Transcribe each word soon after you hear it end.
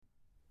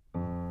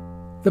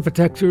The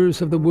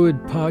Protectors of the Wood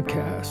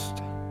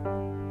podcast.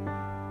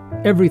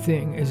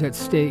 Everything is at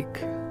stake.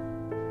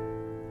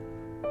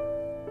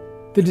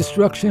 The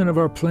destruction of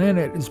our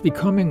planet is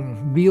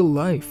becoming real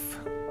life.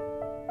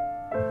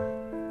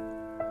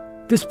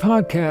 This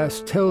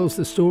podcast tells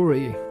the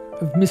story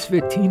of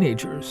misfit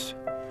teenagers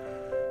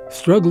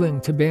struggling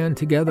to band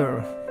together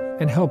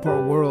and help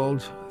our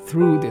world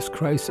through this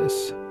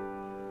crisis.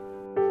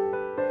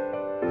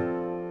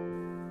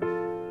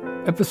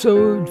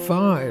 Episode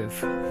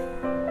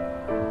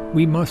 5.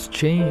 We must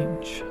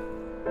change.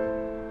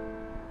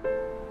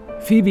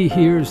 Phoebe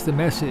hears the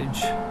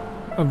message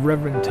of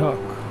Reverend Tuck.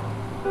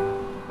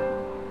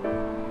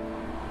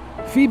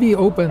 Phoebe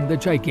opened the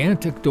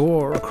gigantic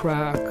door a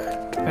crack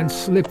and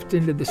slipped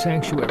into the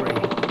sanctuary.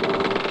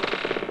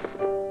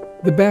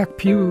 The back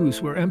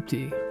pews were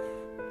empty,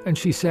 and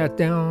she sat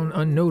down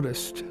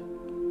unnoticed.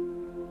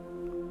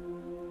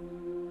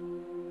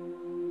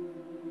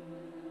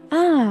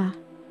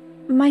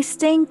 My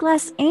stained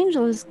glass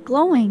angel is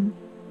glowing,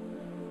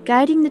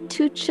 guiding the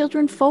two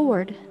children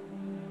forward.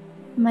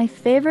 My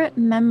favorite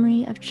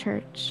memory of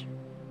church.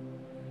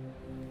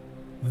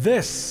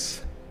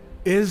 This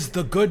is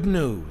the good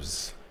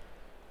news.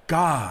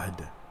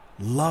 God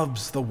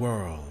loves the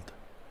world.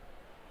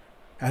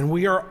 And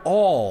we are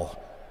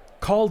all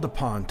called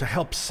upon to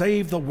help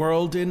save the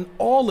world in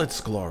all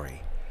its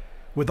glory,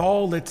 with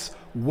all its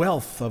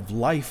wealth of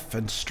life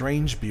and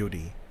strange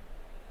beauty.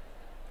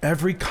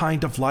 Every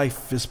kind of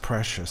life is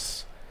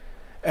precious.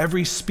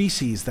 Every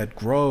species that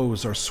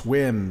grows or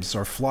swims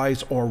or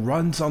flies or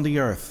runs on the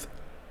earth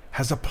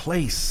has a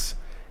place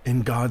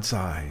in God's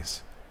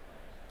eyes.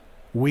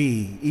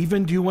 We,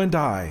 even you and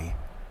I,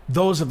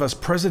 those of us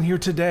present here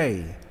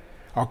today,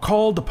 are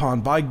called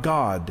upon by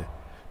God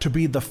to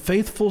be the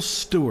faithful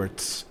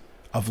stewards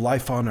of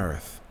life on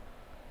earth.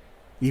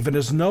 Even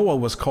as Noah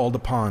was called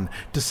upon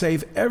to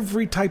save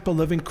every type of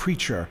living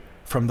creature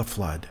from the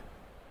flood.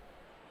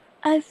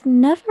 I've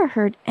never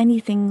heard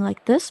anything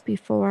like this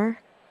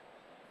before.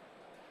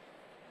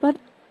 But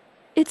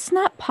it's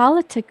not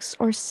politics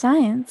or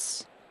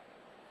science.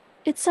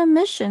 It's a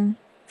mission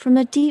from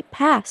the deep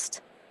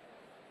past,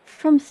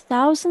 from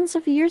thousands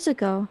of years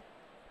ago.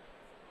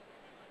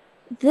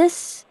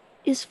 This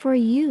is for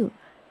you,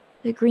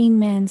 the green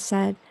man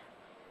said.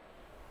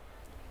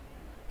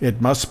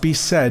 It must be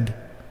said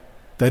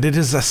that it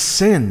is a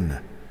sin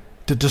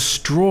to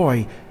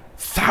destroy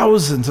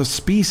thousands of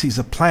species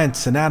of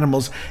plants and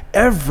animals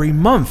every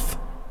month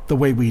the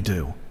way we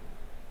do.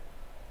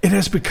 It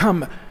has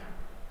become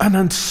an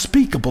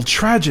unspeakable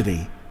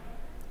tragedy,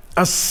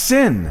 a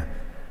sin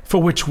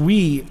for which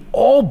we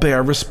all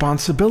bear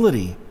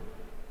responsibility.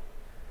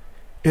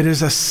 It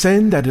is a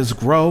sin that is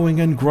growing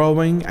and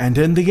growing, and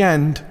in the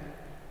end,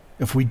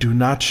 if we do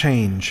not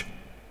change,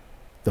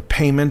 the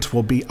payment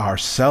will be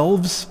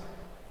ourselves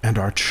and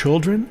our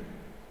children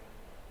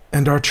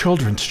and our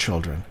children's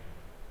children.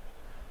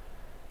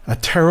 A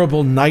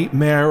terrible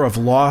nightmare of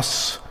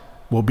loss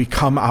will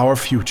become our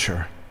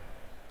future.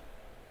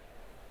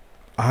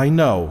 I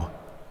know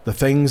the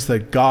things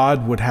that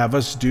God would have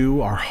us do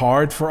are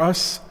hard for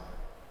us,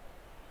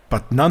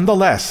 but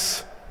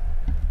nonetheless,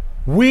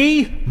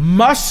 we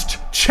must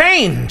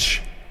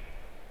change.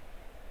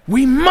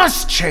 We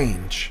must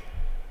change.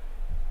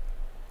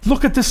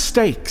 Look at the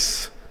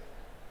stakes.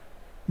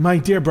 My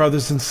dear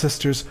brothers and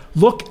sisters,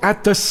 look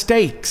at the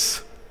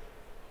stakes.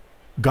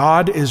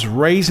 God is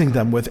raising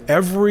them with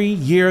every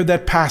year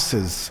that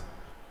passes.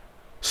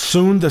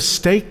 Soon the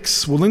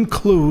stakes will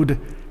include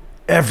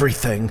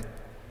everything.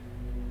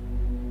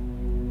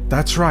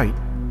 That's right.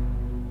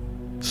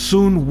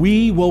 Soon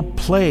we will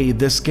play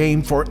this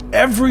game for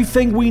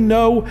everything we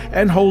know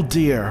and hold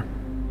dear.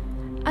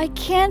 I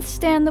can't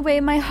stand the way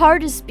my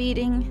heart is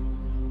beating.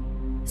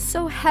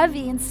 So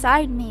heavy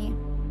inside me.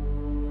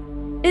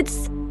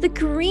 It's the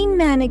green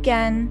man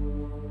again.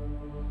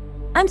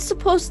 I'm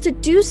supposed to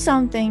do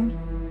something.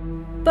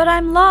 But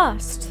I'm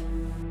lost.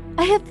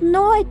 I have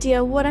no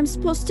idea what I'm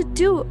supposed to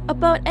do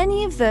about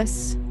any of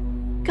this.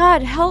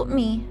 God, help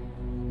me.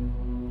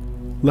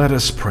 Let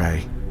us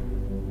pray.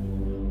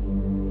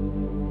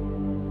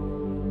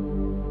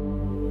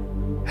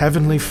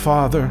 Heavenly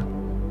Father,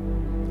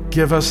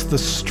 give us the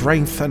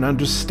strength and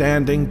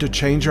understanding to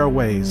change our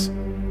ways,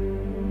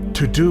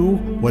 to do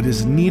what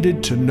is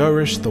needed to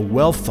nourish the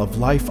wealth of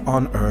life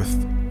on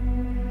earth,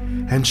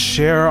 and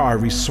share our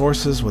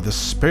resources with a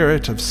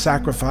spirit of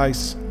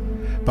sacrifice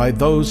by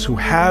those who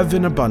have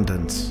in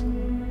abundance.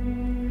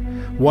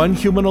 One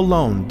human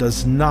alone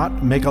does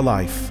not make a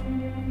life.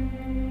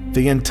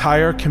 The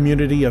entire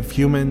community of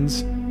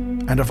humans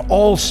and of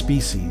all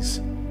species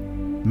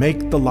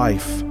make the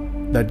life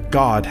that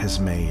God has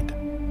made.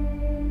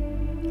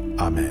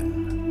 Amen.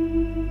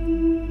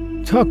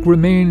 Tuck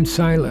remained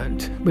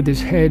silent with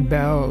his head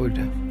bowed.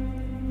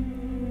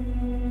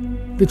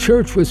 The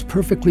church was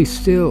perfectly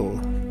still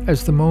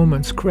as the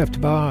moments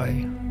crept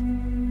by.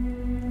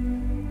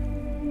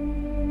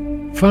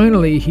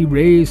 Finally, he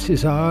raised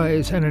his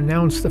eyes and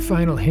announced the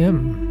final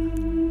hymn.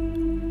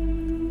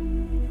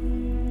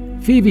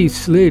 Phoebe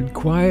slid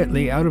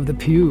quietly out of the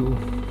pew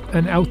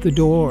and out the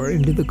door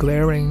into the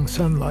glaring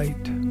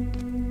sunlight.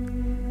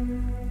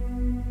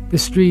 The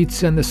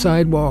streets and the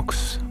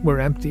sidewalks were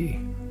empty.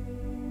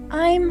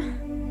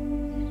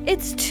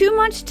 It's too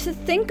much to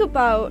think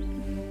about.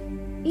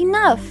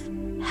 Enough!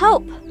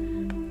 Help!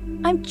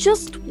 I'm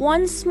just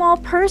one small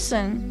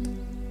person.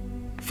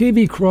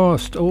 Phoebe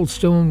crossed Old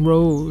Stone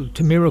Road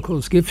to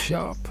Miracle's gift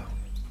shop,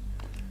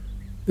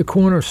 the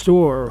corner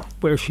store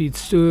where she'd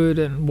stood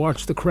and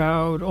watched the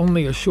crowd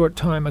only a short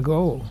time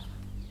ago.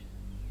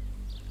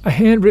 A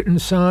handwritten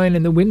sign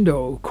in the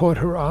window caught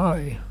her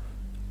eye.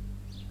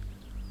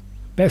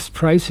 Best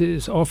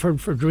prices offered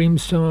for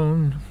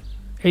Dreamstone,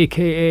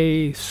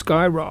 aka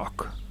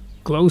Skyrock,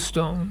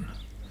 Glowstone.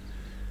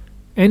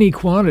 Any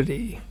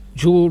quantity,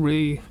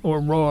 jewelry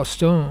or raw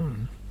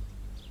stone.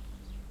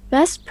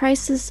 Best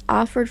prices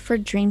offered for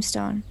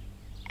Dreamstone.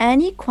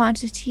 Any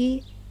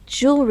quantity,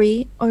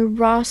 jewelry, or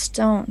raw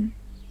stone.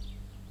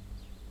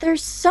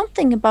 There's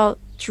something about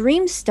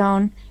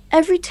Dreamstone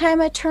every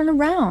time I turn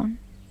around.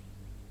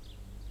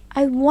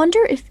 I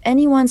wonder if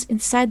anyone's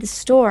inside the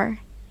store.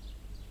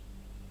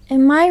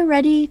 Am I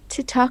ready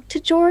to talk to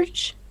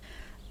George?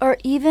 Or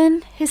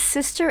even his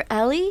sister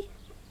Ellie?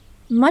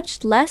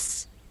 Much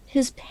less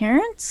his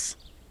parents?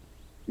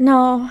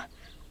 No,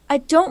 I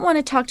don't want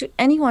to talk to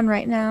anyone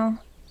right now.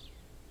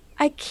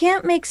 I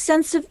can't make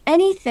sense of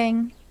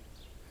anything.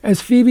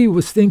 As Phoebe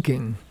was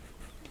thinking,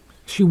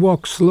 she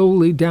walked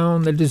slowly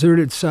down the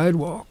deserted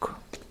sidewalk.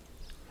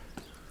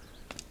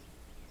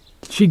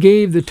 She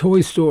gave the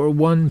toy store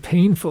one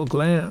painful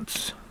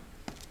glance,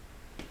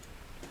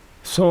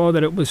 saw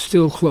that it was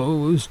still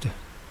closed,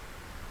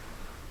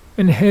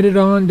 and headed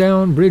on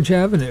down Bridge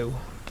Avenue.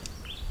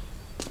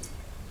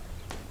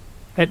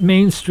 At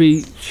Main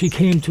Street, she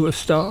came to a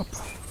stop.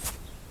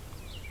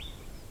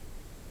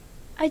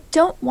 I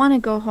don't want to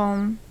go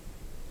home.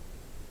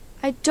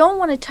 I don't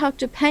want to talk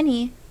to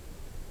Penny.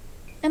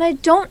 And I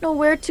don't know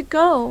where to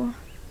go.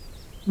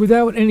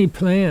 Without any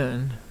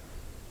plan,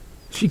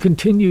 she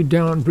continued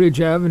down Bridge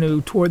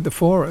Avenue toward the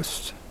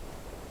forest.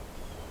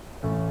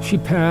 She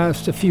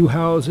passed a few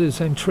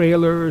houses and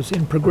trailers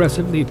in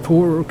progressively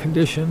poorer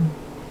condition,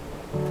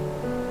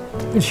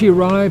 and she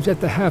arrived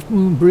at the Half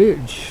Moon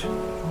Bridge,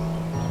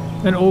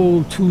 an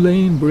old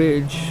two-lane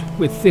bridge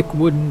with thick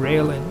wooden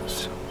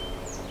railings.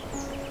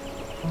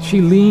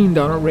 She leaned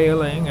on a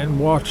railing and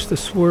watched the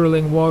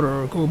swirling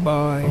water go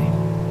by.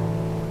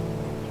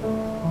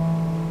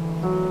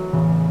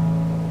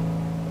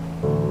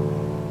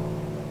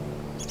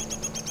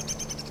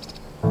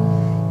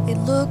 It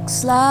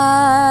looks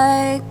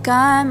like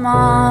I'm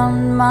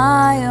on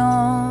my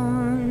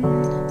own.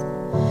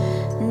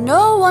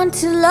 No one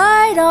to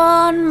light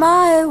on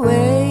my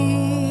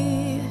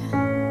way.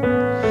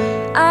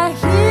 I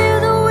hear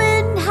the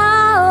wind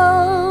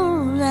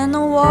howl and the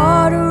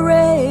water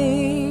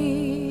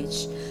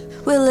rage.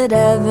 Will it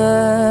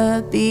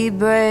ever be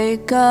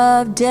break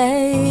of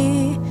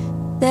day?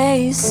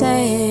 They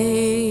say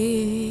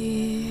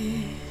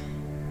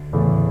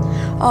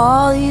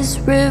all these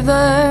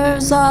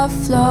rivers are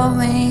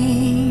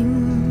flowing.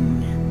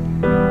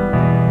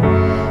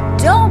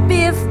 Don't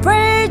be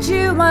afraid,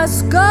 you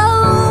must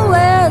go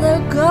where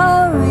they're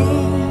going.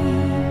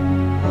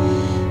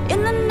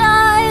 In the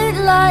night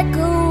like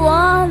a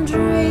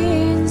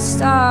wandering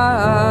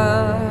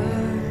star,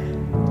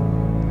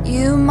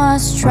 you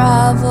must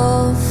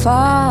travel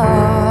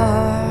far.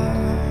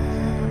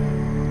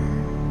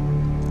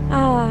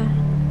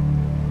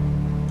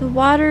 The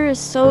water is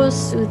so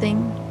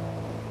soothing.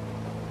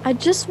 I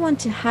just want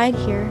to hide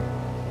here.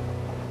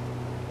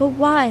 But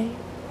why?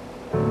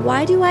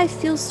 Why do I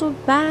feel so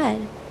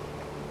bad?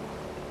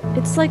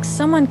 It's like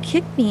someone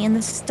kicked me in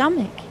the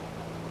stomach,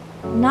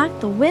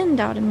 knocked the wind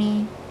out of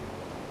me.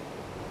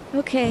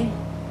 Okay,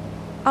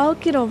 I'll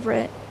get over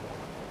it.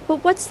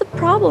 But what's the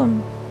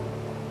problem?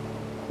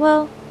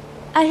 Well,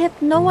 I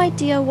have no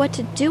idea what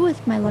to do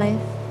with my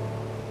life.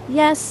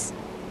 Yes,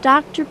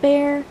 Dr.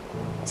 Bear,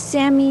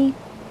 Sammy,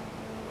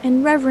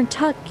 and Reverend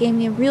Tuck gave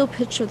me a real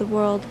picture of the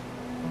world.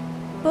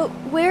 But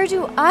where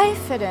do I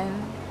fit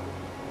in?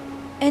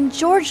 And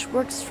George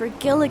works for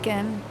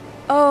Gilligan.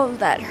 Oh,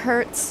 that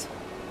hurts.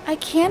 I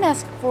can't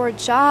ask for a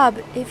job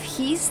if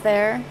he's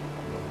there.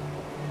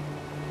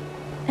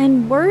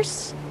 And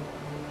worse,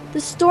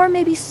 the store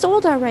may be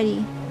sold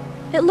already.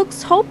 It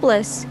looks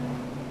hopeless.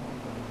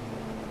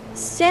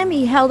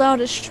 Sammy held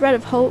out a shred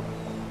of hope,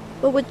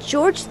 but with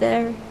George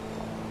there,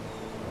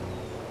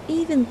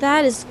 even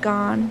that is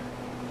gone.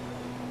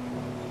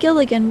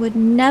 Gilligan would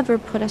never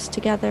put us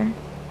together,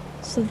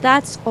 so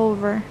that's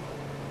over.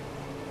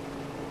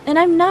 And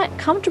I'm not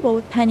comfortable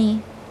with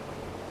Penny.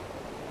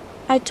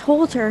 I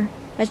told her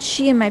that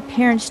she and my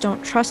parents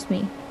don't trust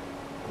me.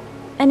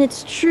 And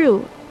it's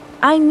true,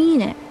 I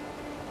mean it.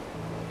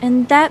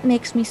 And that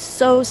makes me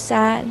so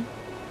sad.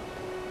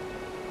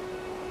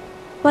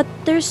 But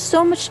there's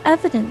so much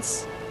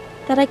evidence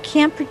that I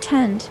can't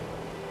pretend.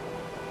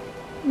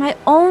 My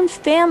own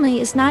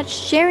family is not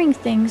sharing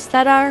things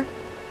that are,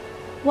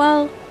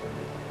 well,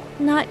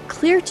 not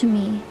clear to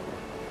me,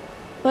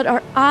 but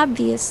are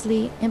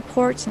obviously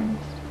important.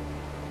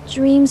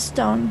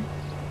 Dreamstone,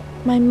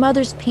 my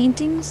mother's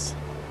paintings,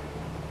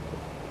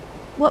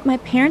 what my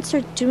parents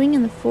are doing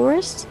in the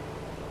forest?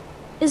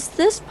 Is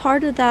this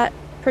part of that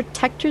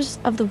Protectors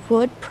of the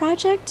Wood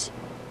project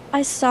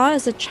I saw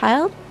as a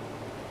child?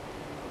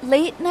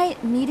 Late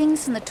night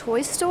meetings in the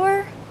toy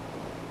store?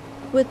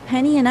 With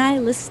Penny and I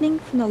listening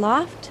from the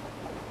loft?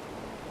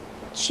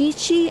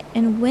 Chi-Chi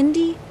and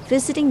Wendy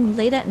visiting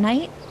late at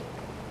night?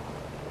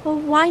 Well,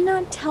 why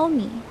not tell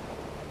me?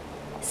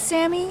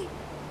 Sammy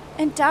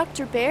and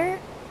Dr. Bear,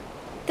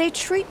 they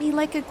treat me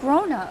like a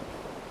grown-up.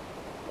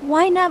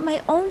 Why not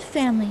my own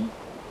family?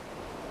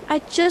 I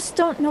just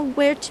don't know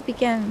where to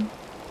begin.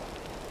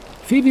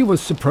 Phoebe was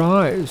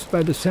surprised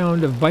by the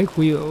sound of bike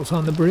wheels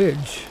on the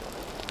bridge.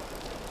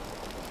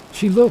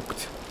 She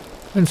looked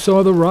and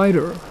saw the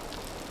rider,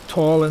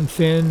 tall and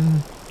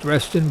thin,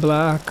 dressed in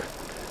black,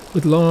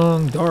 with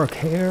long, dark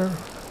hair.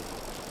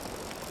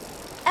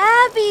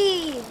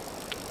 Abby!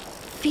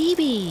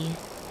 Phoebe,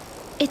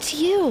 it's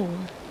you.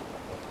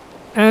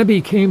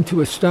 Abby came to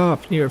a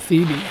stop near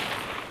Phoebe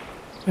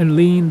and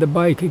leaned the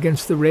bike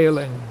against the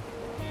railing.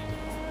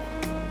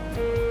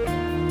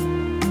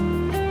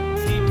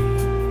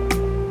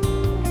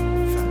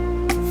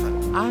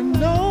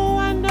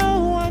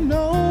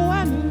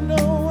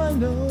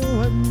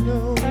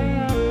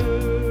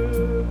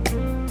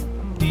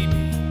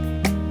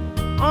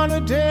 On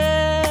a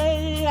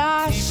day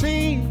I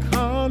see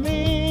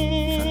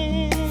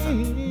coming,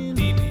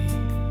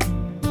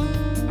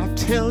 I'll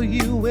tell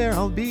you where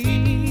I'll be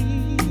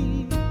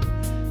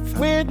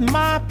with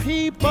my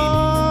people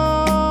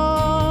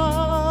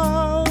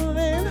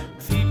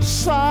in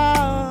sorrow,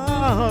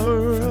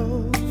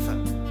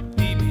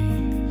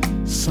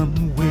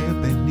 somewhere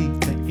beneath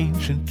the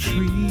ancient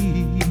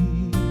tree.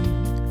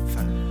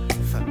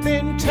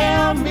 Then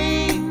tell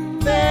me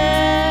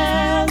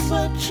there's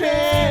a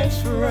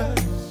chance for us.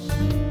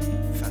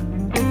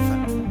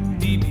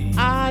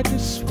 I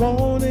just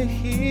wanna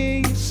hear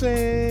you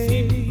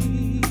say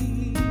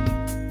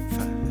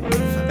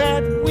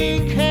that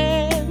we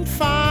can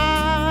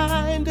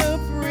find a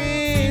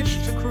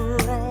bridge to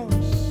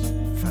cross.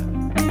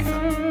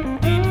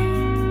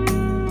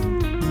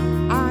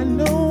 I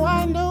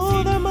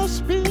know there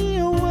must be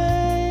a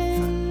way.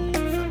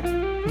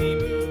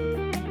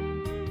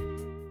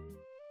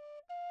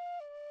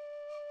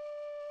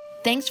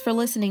 Thanks for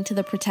listening to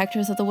the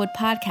Protectors of the Wood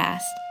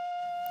podcast.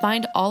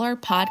 Find all our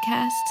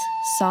podcasts,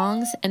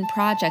 songs, and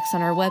projects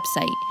on our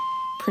website,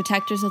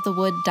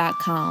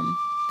 protectorsofthewood.com.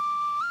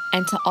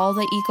 And to all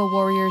the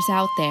eco-warriors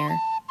out there,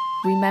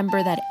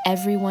 remember that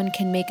everyone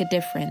can make a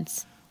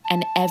difference,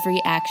 and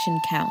every action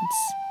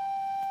counts.